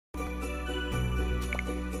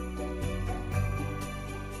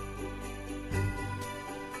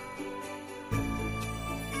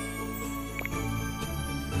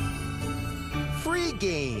3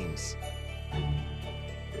 games.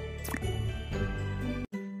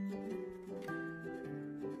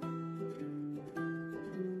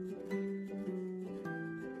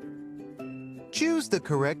 Choose the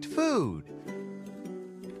correct food.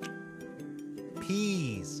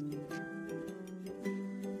 Peas.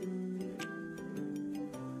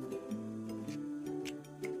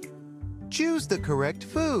 Choose the correct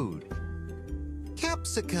food.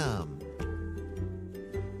 Capsicum.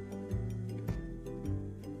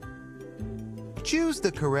 Choose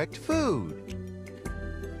the correct food.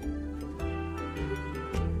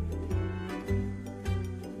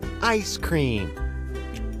 Ice cream.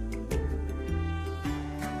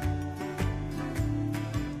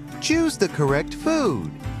 Choose the correct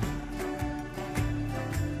food.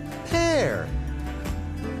 Pear.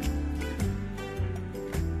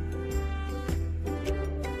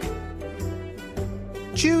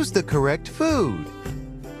 Choose the correct food.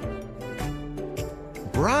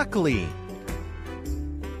 Broccoli.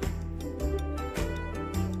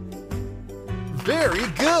 Very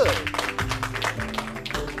good!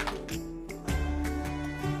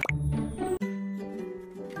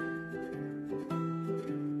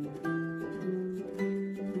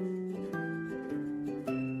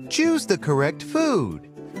 Choose the correct food.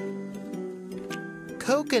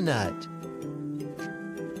 Coconut.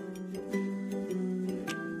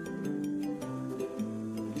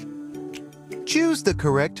 Choose the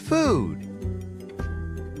correct food.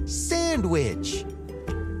 Sandwich.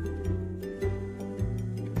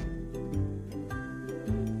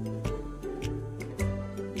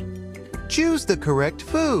 Choose the correct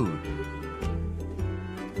food.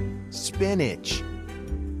 Spinach.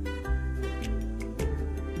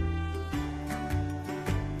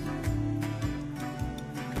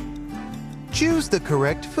 Choose the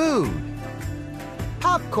correct food.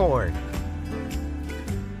 Popcorn.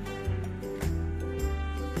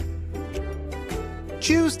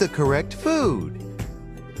 Choose the correct food.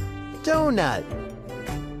 Donut.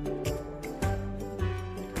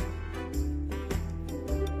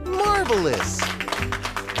 Marvelous!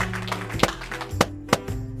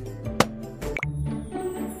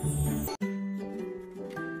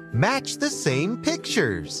 Match the same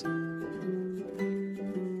pictures.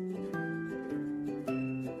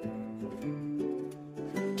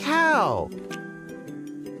 Cow.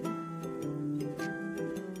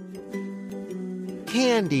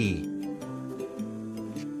 Candy.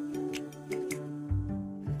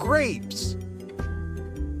 Grapes.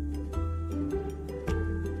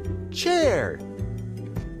 Chair.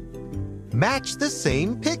 Match the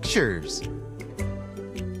same pictures.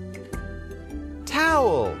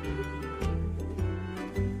 Towel.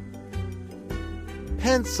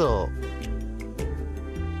 Pencil.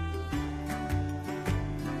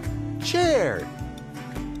 Chair.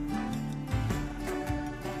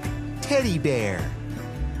 Teddy bear.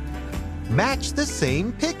 Match the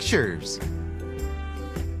same pictures.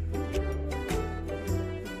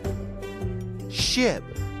 Ship.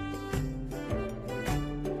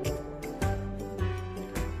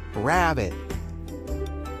 Rabbit.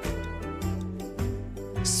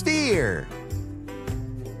 Sphere.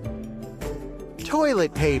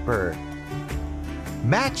 Toilet paper.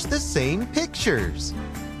 Match the same pictures.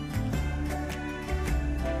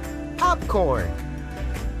 Popcorn.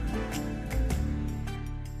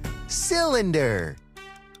 Cylinder.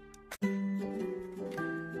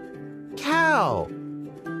 Cow.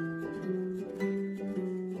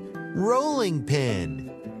 Rolling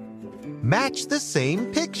pin. Match the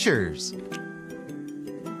same pictures.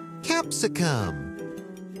 Capsicum.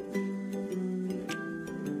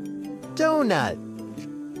 Donut.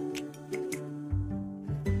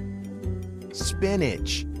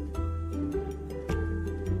 Spinach.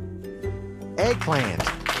 Eggplant.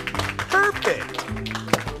 Perfect!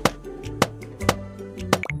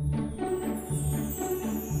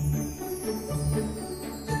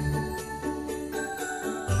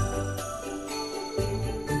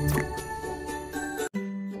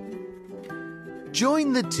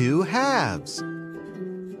 Join the two halves.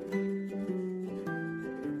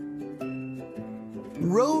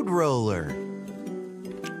 Road roller.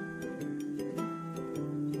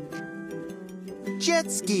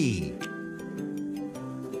 Jet ski.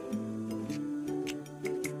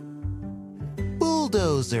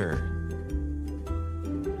 Bulldozer.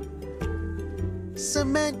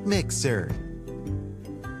 Cement mixer.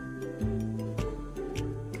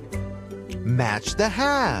 Match the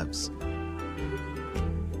halves.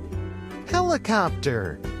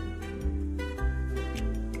 Helicopter.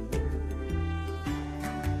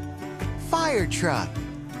 Fire truck.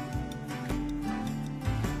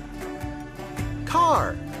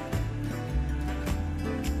 Car.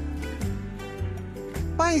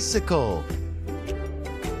 bicycle.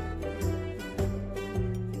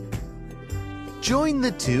 Join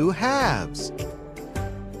the two halves.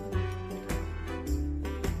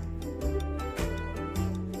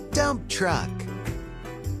 Dump truck.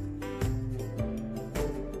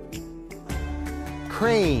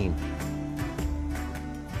 Crane.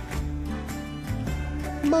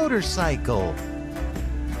 Motorcycle.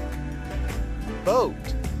 Boat.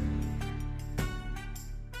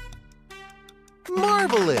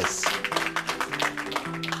 Marvelous!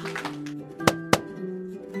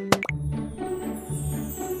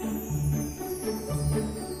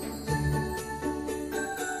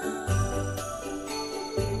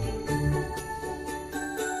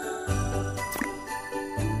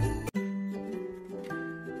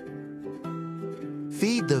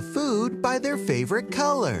 Feed the food by their favorite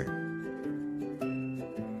color.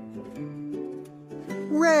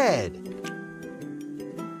 Red.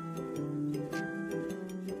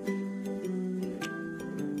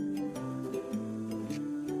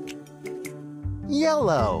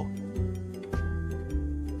 Yellow.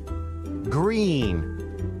 Green.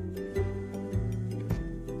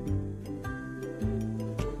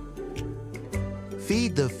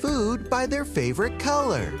 Feed the food by their favorite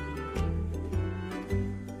color.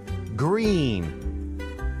 Green.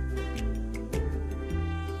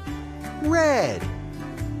 Red.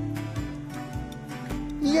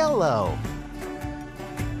 Yellow.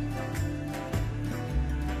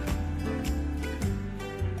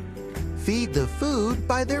 Feed the food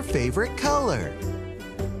by their favorite color.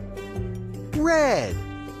 Red.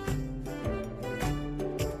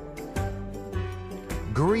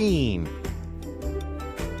 Green.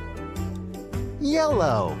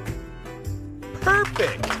 Yellow.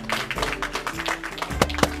 Perfect!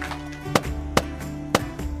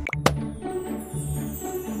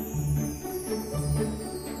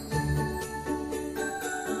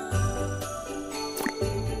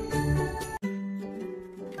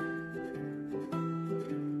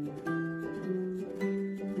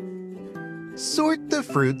 Sort the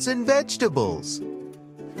fruits and vegetables.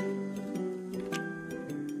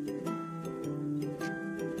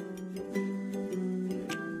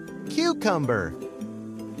 Cucumber.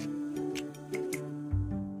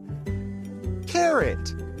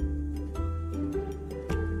 Carrot.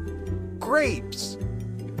 Grapes.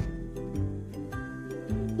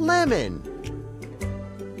 Lemon.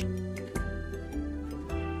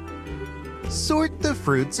 Sort the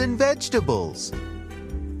fruits and vegetables.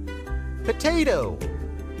 Potato.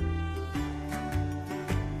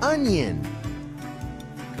 Onion.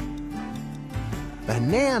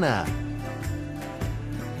 Banana.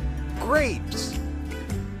 Grapes.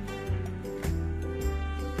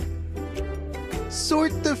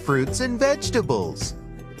 Sort the fruits and vegetables.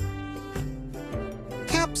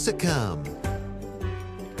 Capsicum.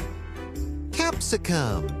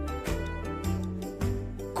 Capsicum.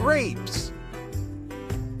 Grapes.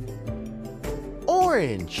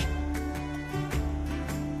 Orange.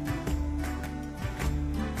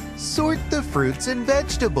 Sort the fruits and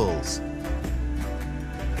vegetables.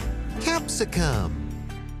 Capsicum.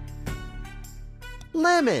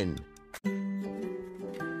 Lemon.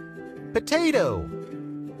 Potato.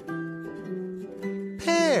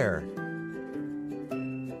 Pear.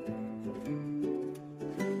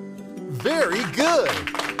 Very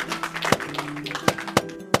good!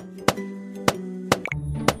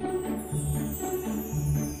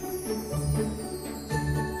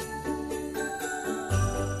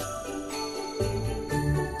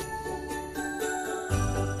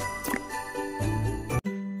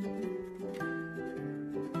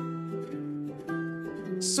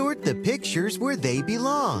 Sort the pictures where they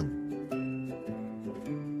belong.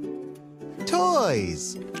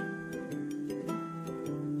 Toys.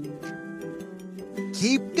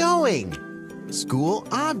 Keep going. School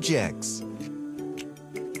objects.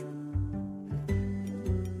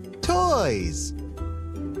 Toys.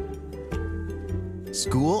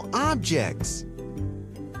 School objects.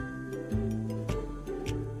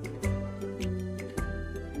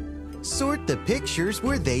 Sort the pictures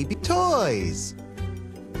where they be toys.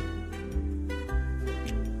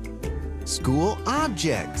 School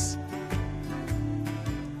objects.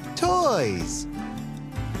 Toys.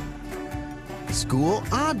 School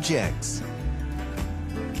objects.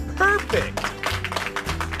 Perfect!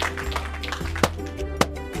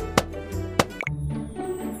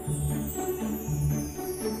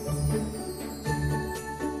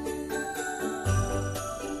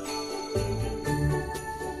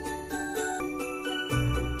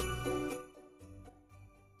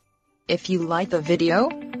 If you like the video,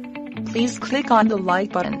 please click on the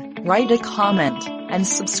like button, write a comment, and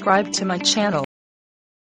subscribe to my channel.